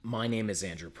My name is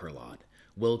Andrew Perlot.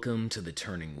 Welcome to The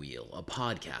Turning Wheel, a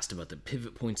podcast about the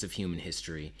pivot points of human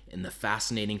history and the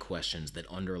fascinating questions that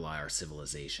underlie our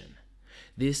civilization.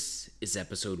 This is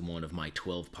episode 1 of my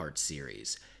 12-part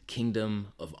series,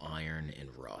 Kingdom of Iron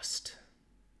and Rust.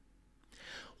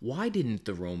 Why didn't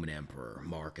the Roman Emperor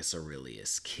Marcus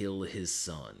Aurelius kill his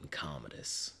son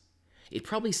Commodus? It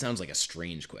probably sounds like a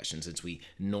strange question since we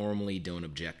normally don't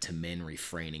object to men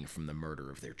refraining from the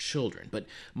murder of their children, but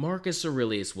Marcus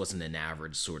Aurelius wasn't an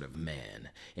average sort of man,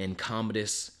 and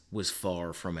Commodus was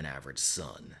far from an average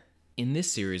son. In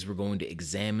this series, we're going to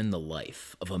examine the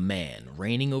life of a man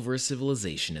reigning over a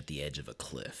civilization at the edge of a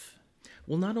cliff.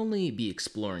 We'll not only be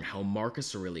exploring how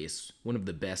Marcus Aurelius, one of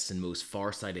the best and most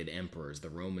far-sighted emperors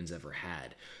the Romans ever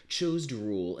had, chose to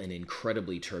rule in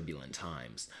incredibly turbulent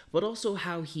times, but also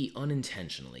how he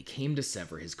unintentionally came to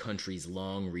sever his country's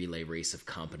long relay race of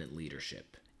competent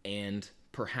leadership, and,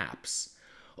 perhaps,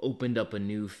 opened up a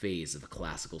new phase of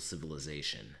classical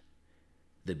civilization,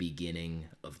 the beginning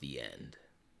of the end.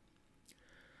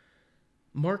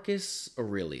 Marcus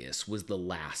Aurelius was the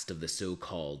last of the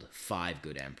so-called five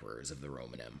good emperors of the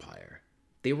Roman Empire.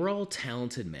 They were all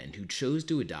talented men who chose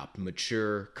to adopt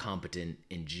mature, competent,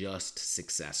 and just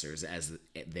successors as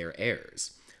their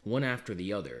heirs, one after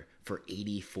the other, for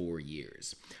 84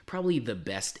 years, probably the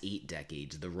best 8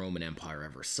 decades the Roman Empire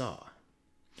ever saw.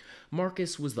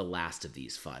 Marcus was the last of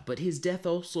these five, but his death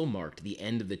also marked the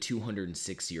end of the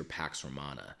 206-year Pax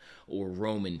Romana, or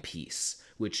Roman peace,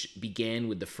 which began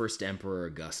with the first emperor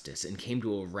Augustus and came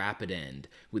to a rapid end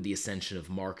with the ascension of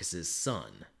Marcus's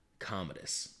son,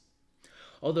 Commodus.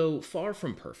 Although far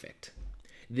from perfect,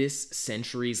 this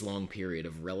centuries-long period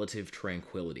of relative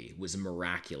tranquility was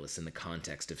miraculous in the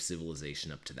context of civilization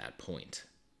up to that point.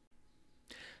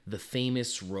 The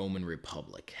famous Roman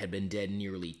Republic had been dead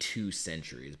nearly 2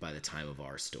 centuries by the time of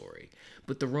our story,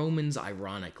 but the Romans,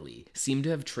 ironically, seem to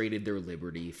have traded their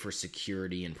liberty for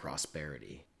security and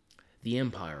prosperity. The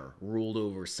empire ruled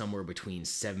over somewhere between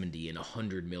 70 and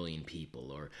 100 million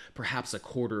people, or perhaps a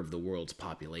quarter of the world's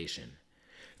population.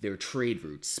 Their trade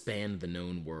routes spanned the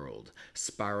known world,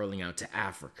 spiraling out to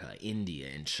Africa, India,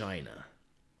 and China.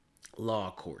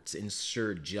 Law courts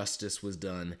ensured justice was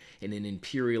done, and an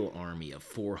imperial army of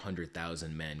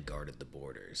 400,000 men guarded the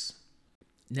borders.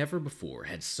 Never before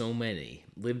had so many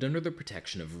lived under the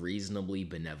protection of reasonably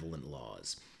benevolent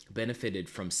laws, benefited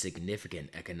from significant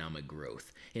economic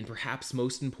growth, and perhaps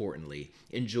most importantly,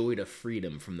 enjoyed a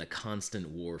freedom from the constant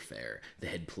warfare that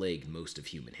had plagued most of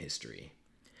human history.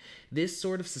 This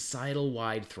sort of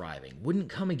societal-wide thriving wouldn't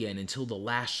come again until the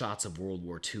last shots of World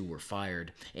War II were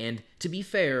fired, and, to be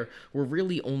fair, we're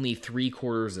really only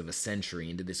 3/4 of a century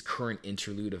into this current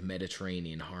interlude of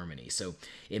Mediterranean harmony, so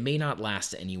it may not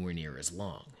last anywhere near as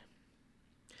long.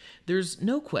 There's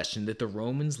no question that the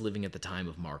Romans living at the time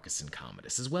of Marcus and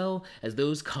Commodus, as well as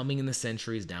those coming in the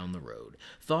centuries down the road,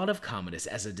 thought of Commodus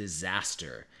as a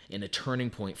disaster and a turning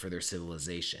point for their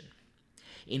civilization.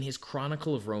 In his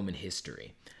Chronicle of Roman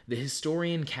History, the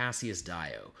historian Cassius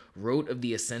Dio wrote of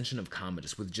the ascension of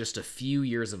Commodus with just a few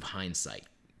years of hindsight,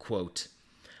 quote,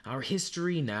 "Our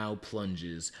history now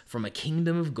plunges from a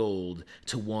kingdom of gold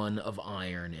to one of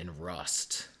iron and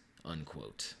rust,"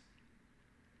 unquote.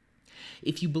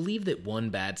 If you believe that one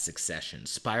bad succession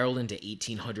spiraled into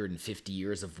 1850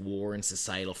 years of war and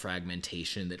societal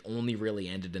fragmentation that only really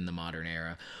ended in the modern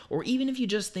era, or even if you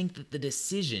just think that the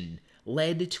decision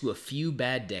led to a few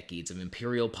bad decades of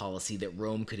imperial policy that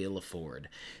Rome could ill afford,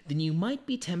 then you might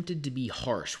be tempted to be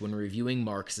harsh when reviewing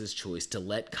Marcus's choice to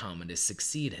let Commodus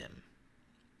succeed him.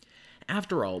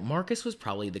 After all, Marcus was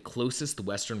probably the closest the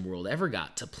Western world ever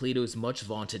got to Plato's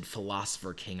much-vaunted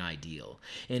philosopher-king ideal,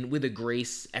 and with a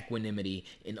grace, equanimity,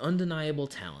 and undeniable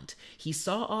talent, he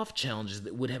saw off challenges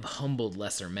that would have humbled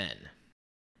lesser men.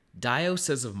 Dio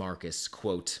says of Marcus,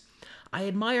 quote, "I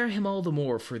admire him all the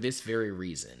more for this very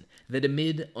reason, that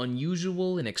amid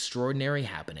unusual and extraordinary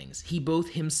happenings, he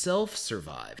both himself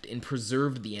survived and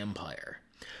preserved the empire.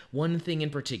 One thing in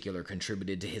particular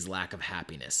contributed to his lack of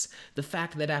happiness, the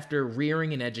fact that after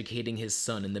rearing and educating his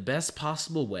son in the best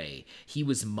possible way, he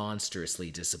was monstrously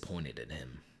disappointed in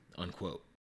him," unquote.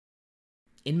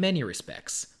 In many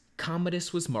respects,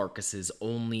 Commodus was Marcus's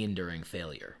only enduring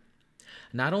failure.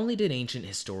 Not only did ancient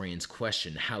historians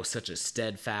question how such a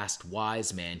steadfast,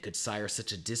 wise man could sire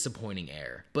such a disappointing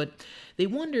heir, but they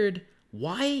wondered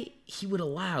why he would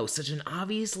allow such an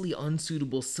obviously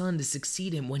unsuitable son to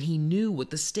succeed him when he knew what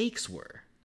the stakes were.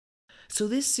 So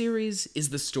this series is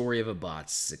the story of a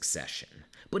bot's succession,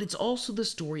 but it's also the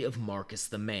story of Marcus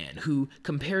the man, who,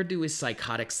 compared to his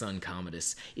psychotic son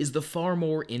Commodus, is the far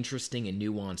more interesting and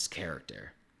nuanced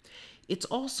character. It's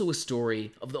also a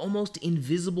story of the almost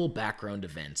invisible background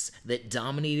events that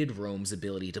dominated Rome's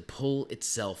ability to pull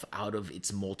itself out of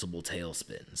its multiple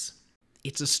tailspins.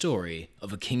 It's a story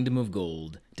of a kingdom of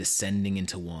gold descending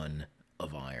into one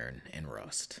of iron and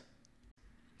rust.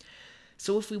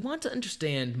 So if we want to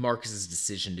understand Marcus's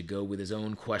decision to go with his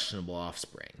own questionable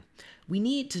offspring, we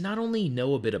need to not only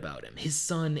know a bit about him, his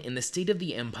son, and the state of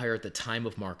the empire at the time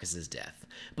of Marcus's death,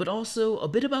 but also a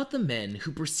bit about the men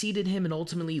who preceded him and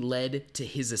ultimately led to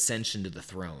his ascension to the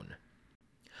throne.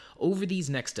 Over these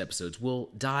next episodes, we'll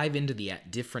dive into the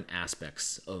different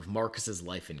aspects of Marcus's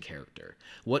life and character,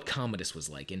 what Commodus was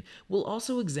like, and we'll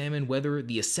also examine whether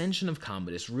the ascension of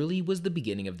Commodus really was the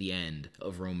beginning of the end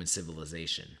of Roman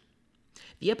civilization.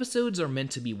 The episodes are meant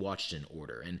to be watched in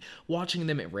order, and watching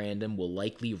them at random will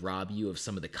likely rob you of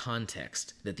some of the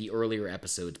context that the earlier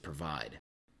episodes provide.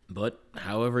 But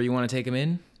however you want to take them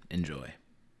in, enjoy.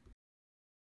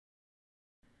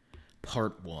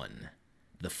 Part 1.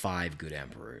 The Five Good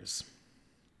Emperors.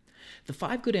 The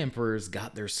Five Good Emperors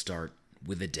got their start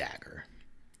with a dagger.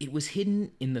 It was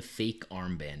hidden in the fake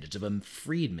arm bandage of a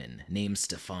freedman named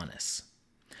Stephanus.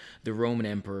 The Roman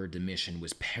Emperor Domitian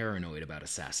was paranoid about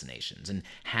assassinations and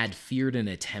had feared an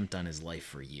attempt on his life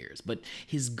for years, but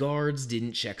his guards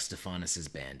didn't check Stephanus's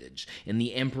bandage, and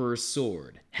the emperor's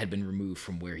sword had been removed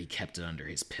from where he kept it under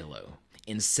his pillow.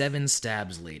 And 7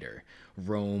 stabs later,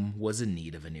 Rome was in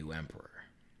need of a new emperor.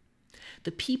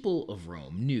 The people of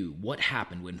Rome knew what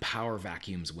happened when power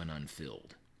vacuums went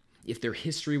unfilled. If their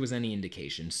history was any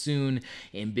indication, soon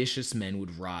ambitious men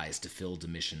would rise to fill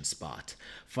Domitian's spot,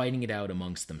 fighting it out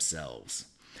amongst themselves.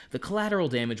 The collateral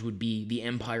damage would be the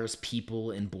empire's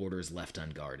people and borders left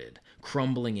unguarded,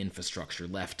 crumbling infrastructure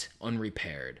left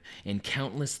unrepaired, and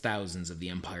countless thousands of the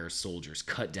empire's soldiers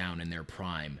cut down in their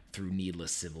prime through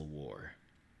needless civil war.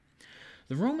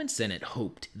 The Roman Senate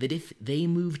hoped that if they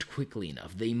moved quickly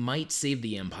enough, they might save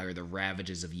the empire the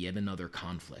ravages of yet another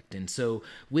conflict, and so,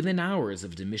 within hours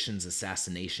of Domitian's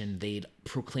assassination, they'd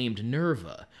proclaimed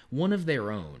Nerva, one of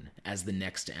their own, as the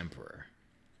next emperor.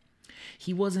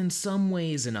 He was in some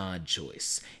ways an odd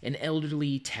choice, an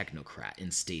elderly technocrat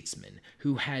and statesman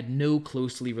who had no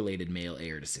closely related male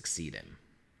heir to succeed him.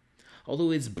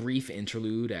 Although his brief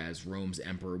interlude as Rome's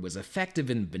emperor was effective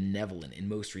and benevolent in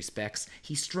most respects,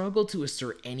 he struggled to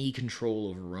assert any control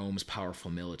over Rome's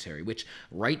powerful military, which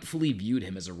rightfully viewed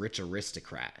him as a rich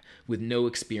aristocrat with no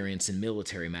experience in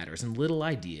military matters and little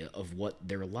idea of what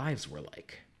their lives were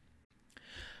like.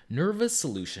 Nerva's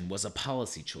solution was a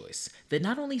policy choice that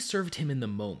not only served him in the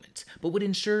moment, but would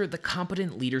ensure the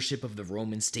competent leadership of the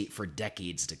Roman state for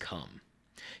decades to come.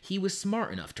 He was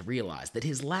smart enough to realize that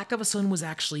his lack of a son was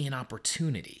actually an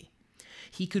opportunity.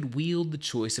 He could wield the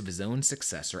choice of his own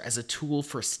successor as a tool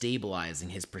for stabilizing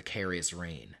his precarious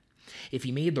reign. If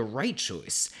he made the right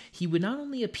choice, he would not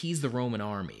only appease the Roman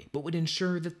army, but would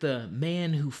ensure that the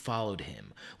man who followed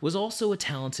him was also a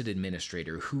talented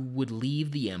administrator who would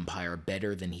leave the empire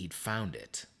better than he'd found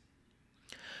it.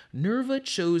 Nerva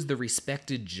chose the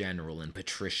respected general and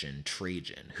patrician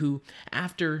Trajan, who,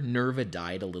 after Nerva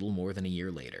died a little more than a year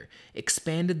later,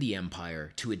 expanded the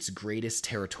empire to its greatest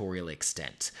territorial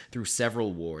extent through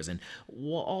several wars and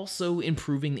while also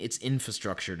improving its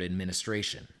infrastructure and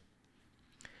administration.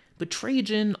 But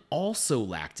Trajan also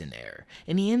lacked an heir,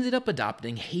 and he ended up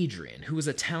adopting Hadrian, who was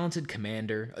a talented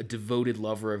commander, a devoted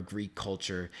lover of Greek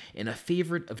culture, and a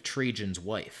favorite of Trajan's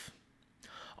wife.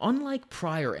 Unlike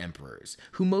prior emperors,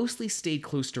 who mostly stayed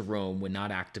close to Rome when not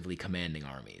actively commanding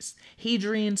armies,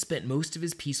 Hadrian spent most of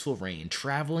his peaceful reign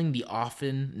traveling the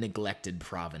often neglected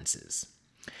provinces.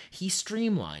 He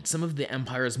streamlined some of the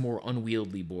empire's more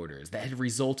unwieldy borders that had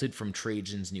resulted from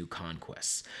Trajan's new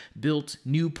conquests, built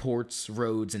new ports,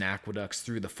 roads, and aqueducts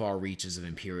through the far reaches of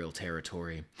imperial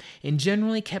territory, and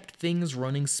generally kept things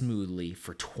running smoothly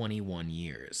for 21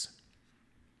 years.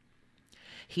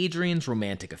 Hadrian's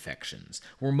romantic affections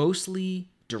were mostly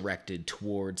directed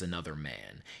towards another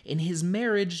man, and his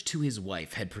marriage to his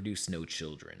wife had produced no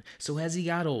children, so as he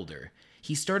got older,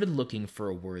 he started looking for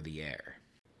a worthy heir.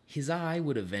 His eye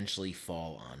would eventually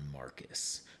fall on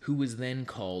Marcus, who was then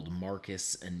called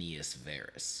Marcus Annius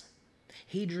Verus.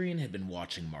 Hadrian had been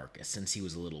watching Marcus since he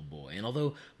was a little boy, and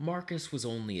although Marcus was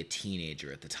only a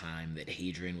teenager at the time that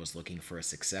Hadrian was looking for a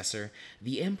successor,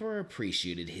 the emperor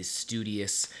appreciated his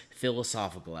studious,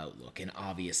 philosophical outlook and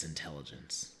obvious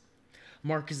intelligence.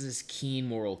 Marcus's keen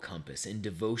moral compass and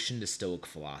devotion to Stoic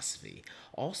philosophy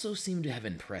also seemed to have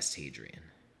impressed Hadrian.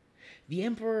 The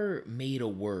emperor made a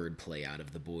word play out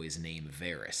of the boy's name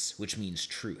Verus, which means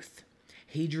truth.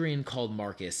 Hadrian called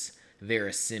Marcus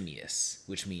Verasimius,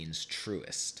 which means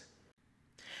truest.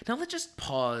 Now let's just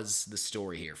pause the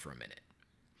story here for a minute.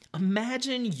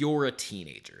 Imagine you're a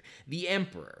teenager, the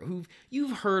emperor, who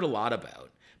you've heard a lot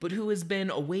about, but who has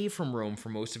been away from Rome for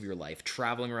most of your life,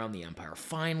 traveling around the empire,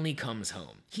 finally comes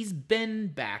home. He's been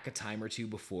back a time or two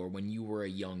before when you were a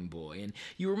young boy, and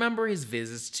you remember his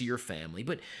visits to your family,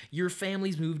 but your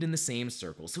family's moved in the same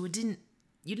circle, so you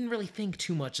didn't really think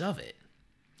too much of it.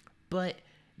 But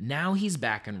now he's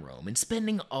back in Rome and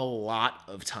spending a lot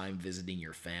of time visiting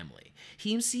your family.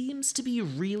 He seems to be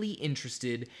really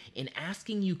interested in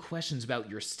asking you questions about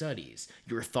your studies,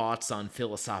 your thoughts on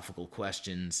philosophical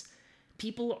questions.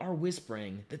 People are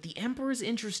whispering that the Emperor's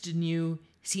interest in you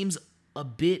seems a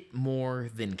bit more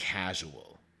than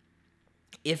casual.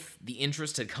 If the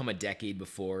interest had come a decade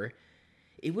before,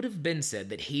 it would have been said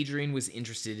that Hadrian was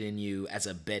interested in you as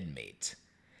a bedmate.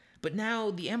 But now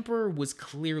the Emperor was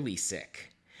clearly sick.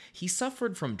 He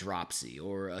suffered from dropsy,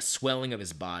 or a swelling of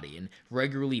his body, and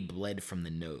regularly bled from the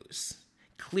nose.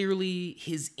 Clearly,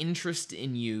 his interest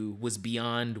in you was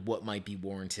beyond what might be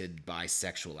warranted by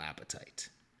sexual appetite.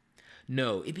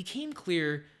 No, it became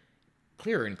clearer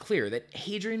and clearer that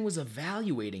Hadrian was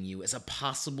evaluating you as a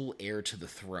possible heir to the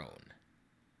throne.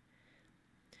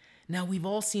 Now, we've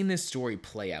all seen this story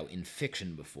play out in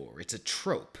fiction before. It's a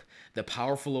trope. The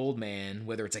powerful old man,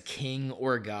 whether it's a king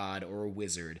or a god or a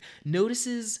wizard,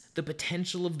 notices the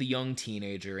potential of the young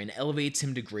teenager and elevates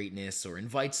him to greatness, or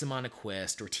invites him on a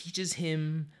quest, or teaches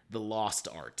him the lost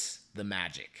art, the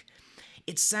magic.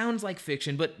 It sounds like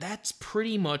fiction, but that's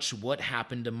pretty much what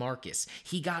happened to Marcus.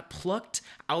 He got plucked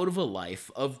out of a life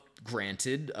of,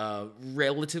 granted, a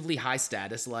relatively high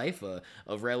status life, a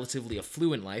relatively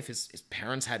affluent life. His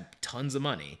parents had tons of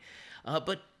money.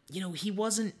 But he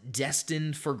wasn't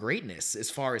destined for greatness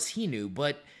as far as he knew,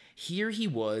 but here he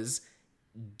was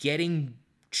getting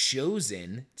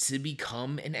chosen to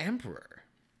become an emperor.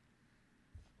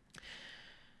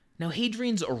 Now,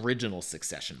 Hadrian's original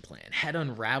succession plan had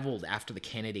unraveled after the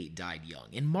candidate died young,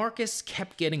 and Marcus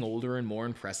kept getting older and more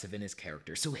impressive in his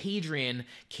character, so Hadrian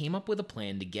came up with a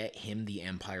plan to get him the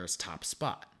empire's top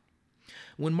spot.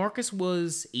 When Marcus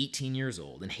was 18 years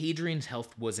old and Hadrian's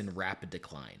health was in rapid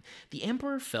decline, the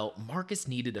emperor felt Marcus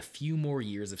needed a few more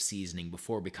years of seasoning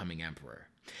before becoming emperor.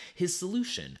 His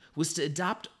solution was to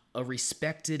adopt a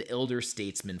respected elder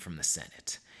statesman from the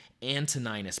Senate,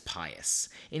 Antoninus Pius,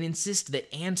 and insist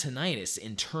that Antoninus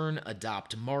in turn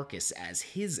adopt Marcus as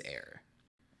his heir.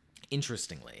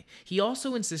 Interestingly, he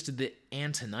also insisted that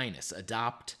Antoninus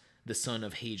adopt the son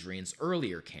of Hadrian's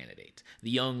earlier candidate,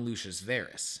 the young Lucius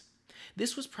Verus.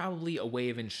 This was probably a way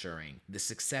of ensuring the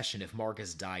succession if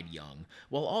Marcus died young,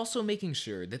 while also making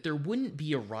sure that there wouldn't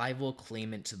be a rival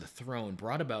claimant to the throne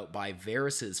brought about by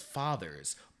Verus's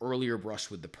father's earlier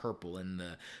brush with the purple and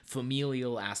the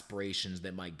familial aspirations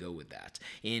that might go with that.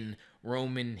 In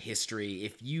Roman history,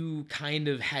 if you kind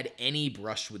of had any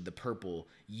brush with the purple,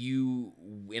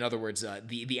 in other words,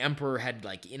 the emperor had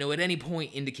at any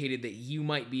point indicated that you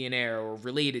might be an heir or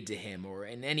related to him or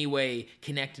in any way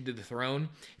connected to the throne,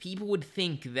 people would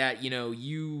think that,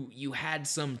 you had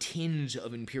some tinge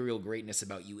of imperial greatness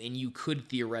about you and you could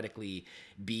theoretically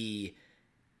be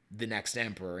the next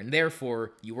emperor, and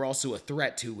therefore you were also a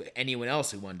threat to anyone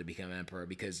else who wanted to become emperor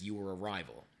because you were a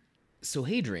rival. So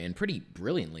Hadrian, pretty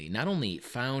brilliantly, not only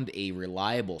found a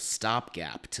reliable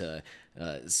stopgap to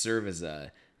serve as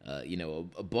a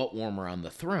butt warmer on the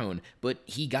throne, but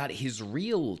he got his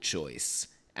real choice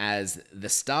as the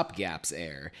stopgap's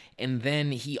heir, and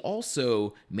then he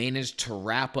also managed to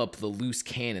wrap up the loose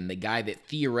cannon, the guy that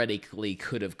theoretically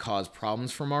could have caused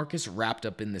problems for Marcus, wrapped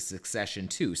up in the succession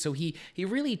too. So he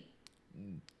really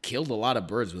killed a lot of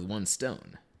birds with one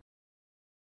stone.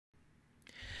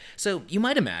 So you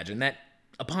might imagine that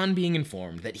upon being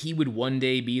informed that he would one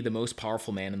day be the most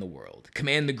powerful man in the world,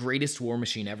 command the greatest war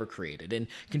machine ever created, and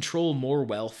control more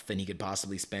wealth than he could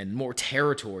possibly spend, more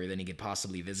territory than he could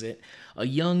possibly visit, a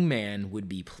young man would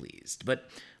be pleased. But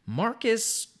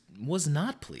Marcus was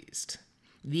not pleased.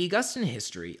 The Augustan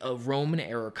History, a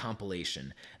Roman-era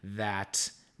compilation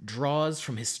that draws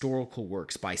from historical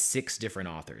works by 6 different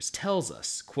authors, tells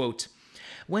us, quote,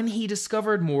 "When he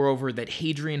discovered, moreover, that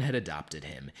Hadrian had adopted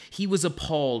him, he was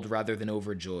appalled rather than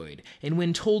overjoyed, and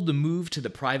when told to move to the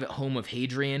private home of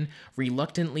Hadrian,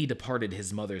 reluctantly departed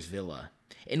his mother's villa.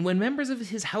 And when members of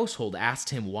his household asked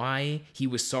him why he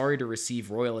was sorry to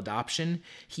receive royal adoption,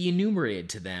 he enumerated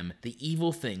to them the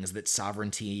evil things that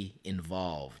sovereignty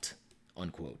involved."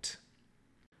 Unquote.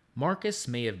 Marcus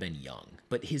may have been young,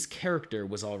 but his character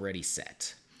was already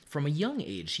set. From a young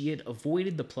age, he had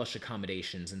avoided the plush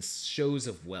accommodations and shows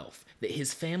of wealth that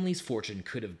his family's fortune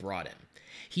could have brought him.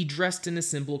 He dressed in a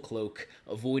simple cloak,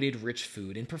 avoided rich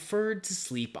food, and preferred to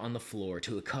sleep on the floor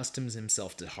to accustom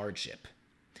himself to hardship.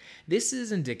 This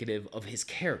is indicative of his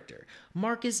character.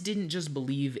 Marcus didn't just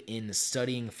believe in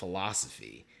studying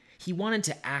philosophy, he wanted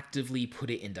to actively put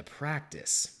it into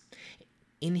practice.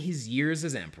 In his years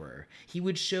as emperor, he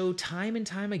would show time and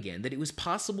time again that it was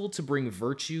possible to bring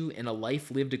virtue and a life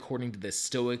lived according to the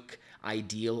Stoic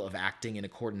ideal of acting in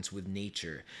accordance with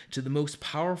nature to the most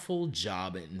powerful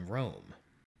job in Rome.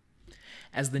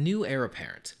 As the new heir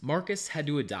apparent, Marcus had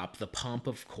to adopt the pomp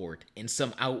of court and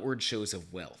some outward shows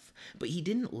of wealth, but he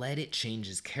didn't let it change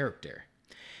his character.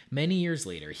 Many years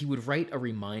later, he would write a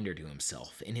reminder to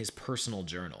himself in his personal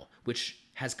journal, which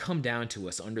has come down to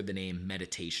us under the name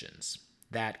Meditations,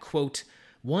 that, quote,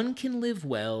 one can live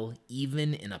well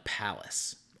even in a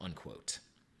palace, unquote.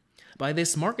 By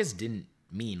this, Marcus didn't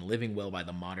mean living well by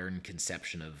the modern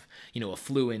conception of,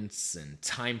 affluence and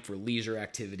time for leisure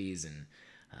activities and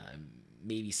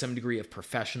maybe some degree of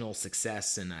professional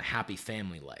success and a happy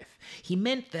family life. He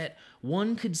meant that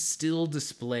one could still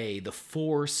display the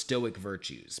 4 Stoic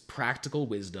virtues: practical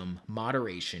wisdom,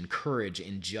 moderation, courage,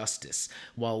 and justice,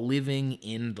 while living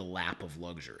in the lap of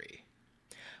luxury.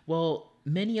 While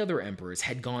many other emperors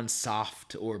had gone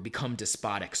soft or become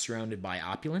despotic surrounded by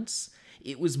opulence,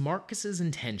 it was Marcus's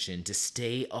intention to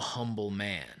stay a humble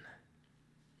man.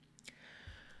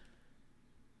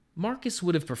 Marcus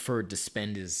would have preferred to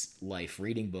spend his life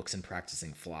reading books and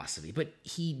practicing philosophy, but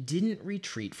he didn't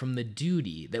retreat from the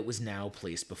duty that was now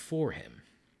placed before him.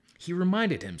 He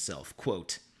reminded himself,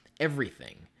 quote,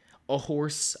 everything, a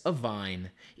horse, a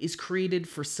vine, is created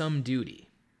for some duty.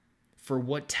 For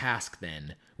what task,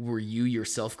 then, were you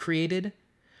yourself created?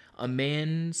 A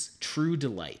man's true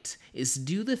delight is to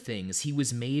do the things he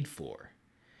was made for.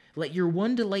 Let your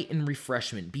one delight and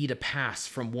refreshment be to pass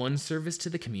from one service to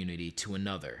the community to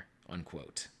another,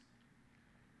 unquote.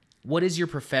 What is your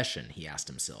profession, he asked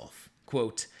himself.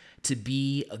 Quote, to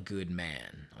be a good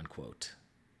man, unquote.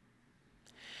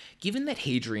 Given that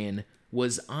Hadrian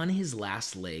was on his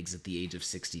last legs at the age of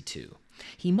 62,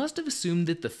 he must have assumed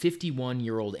that the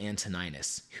 51-year-old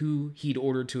Antoninus, who he'd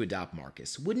ordered to adopt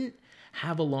Marcus, wouldn't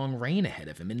have a long reign ahead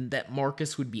of him, and that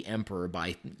Marcus would be emperor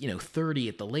by, 30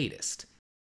 at the latest.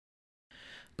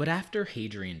 But after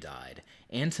Hadrian died,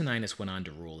 Antoninus went on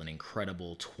to rule an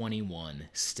incredible 21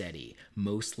 steady,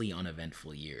 mostly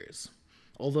uneventful years.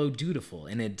 Although dutiful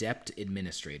and adept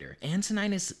administrator,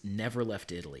 Antoninus never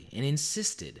left Italy and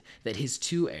insisted that his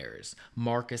 2 heirs,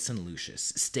 Marcus and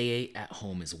Lucius, stay at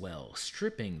home as well,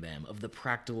 stripping them of the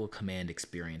practical command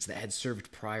experience that had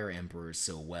served prior emperors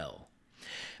so well.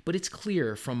 But it's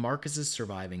clear from Marcus's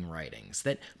surviving writings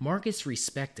that Marcus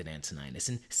respected Antoninus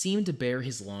and seemed to bear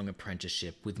his long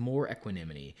apprenticeship with more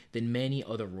equanimity than many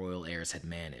other royal heirs had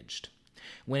managed.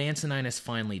 When Antoninus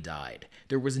finally died,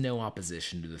 there was no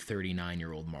opposition to the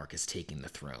 39-year-old Marcus taking the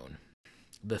throne.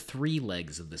 The 3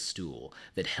 legs of the stool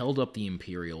that held up the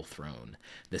imperial throne,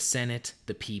 the Senate,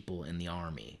 the people, and the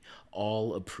army,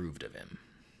 all approved of him.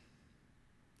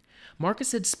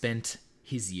 Marcus had spent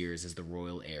his years as the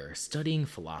royal heir studying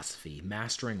philosophy,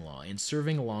 mastering law, and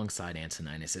serving alongside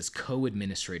Antoninus as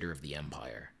co-administrator of the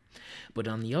empire. But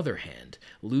on the other hand,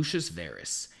 Lucius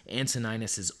Verus,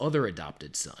 Antoninus's other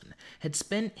adopted son, had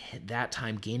spent that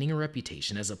time gaining a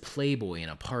reputation as a playboy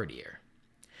and a partier.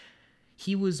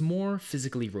 He was more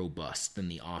physically robust than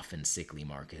the often sickly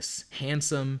Marcus,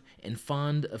 handsome, and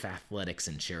fond of athletics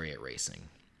and chariot racing.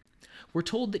 We're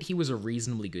told that he was a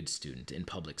reasonably good student and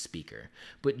public speaker,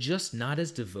 but just not as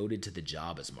devoted to the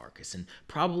job as Marcus, and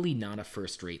probably not a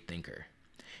first-rate thinker.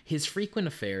 His frequent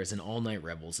affairs and all-night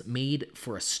revels made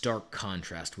for a stark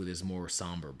contrast with his more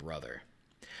somber brother.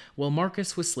 While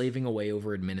Marcus was slaving away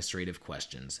over administrative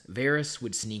questions, Verus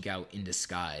would sneak out in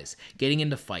disguise, getting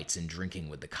into fights and drinking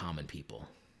with the common people.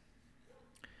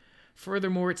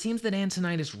 Furthermore, it seems that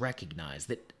Antoninus recognized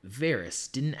that Verus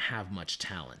didn't have much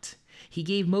talent. He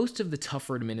gave most of the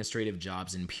tougher administrative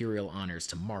jobs and imperial honors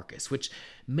to Marcus, which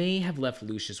may have left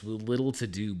Lucius with little to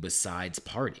do besides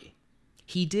party.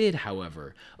 He did,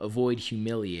 however, avoid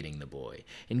humiliating the boy,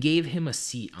 and gave him a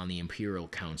seat on the imperial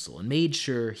council, and made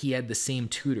sure he had the same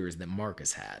tutors that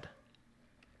Marcus had.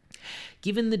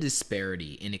 Given the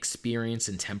disparity in experience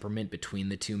and temperament between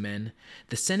the 2 men,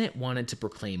 the Senate wanted to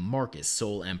proclaim Marcus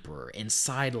sole emperor and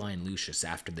sideline Lucius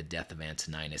after the death of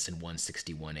Antoninus in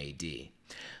 161 AD.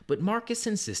 But Marcus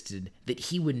insisted that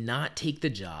he would not take the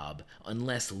job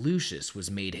unless Lucius was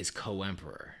made his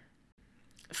co-emperor.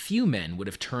 Few men would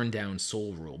have turned down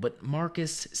sole rule, but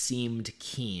Marcus seemed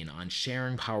keen on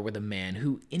sharing power with a man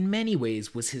who, in many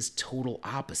ways, was his total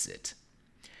opposite.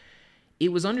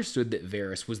 It was understood that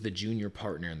Verus was the junior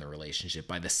partner in the relationship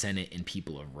by the Senate and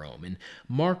people of Rome, and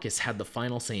Marcus had the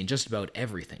final say in just about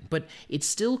everything, but it's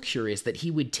still curious that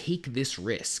he would take this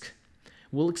risk.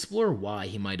 We'll explore why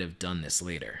he might have done this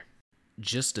later.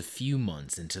 Just a few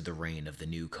months into the reign of the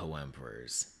new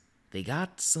co-emperors, they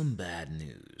got some bad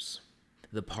news.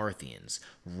 The Parthians,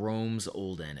 Rome's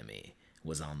old enemy,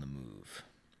 was on the move.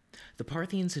 The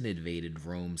Parthians had invaded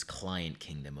Rome's client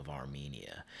kingdom of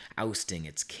Armenia, ousting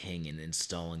its king and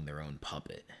installing their own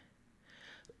puppet.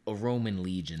 A Roman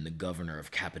legion, the governor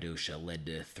of Cappadocia, led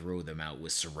to throw them out,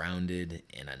 was surrounded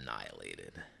and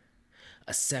annihilated.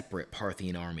 A separate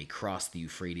Parthian army crossed the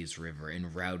Euphrates River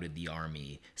and routed the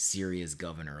army Syria's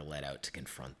governor led out to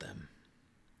confront them.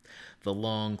 The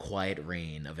long, quiet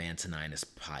reign of Antoninus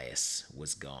Pius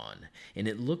was gone, and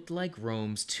it looked like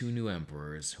Rome's two new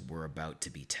emperors were about to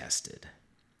be tested.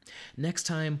 Next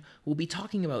time, we'll be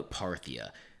talking about Parthia,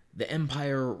 the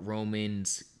empire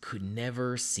Romans could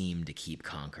never seem to keep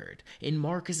conquered, in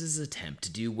Marcus's attempt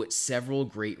to do what several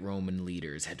great Roman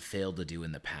leaders had failed to do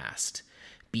in the past: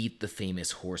 beat the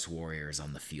famous horse warriors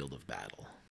on the field of battle.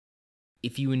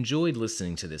 If you enjoyed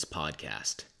listening to this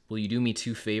podcast, will you do me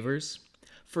two favors?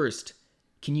 First,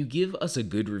 can you give us a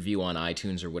good review on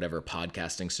iTunes or whatever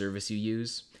podcasting service you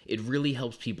use? It really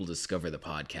helps people discover the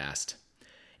podcast.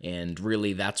 And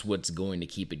really, that's what's going to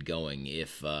keep it going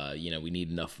if, we need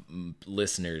enough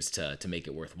listeners to make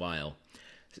it worthwhile.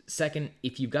 Second,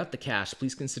 if you've got the cash,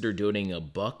 please consider donating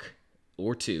 $1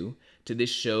 or $2 to this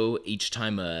show each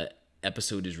time a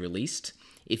episode is released.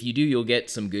 If you do, you'll get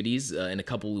some goodies. In a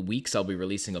couple of weeks, I'll be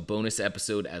releasing a bonus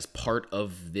episode as part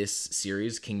of this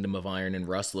series, Kingdom of Iron and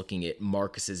Rust, looking at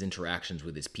Marcus's interactions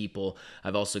with his people.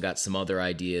 I've also got some other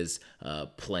ideas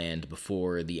planned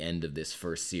before the end of this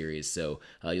first series, so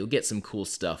you'll get some cool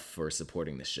stuff for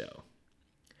supporting the show.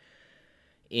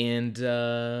 And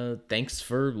thanks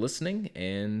for listening,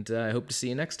 and I hope to see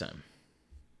you next time.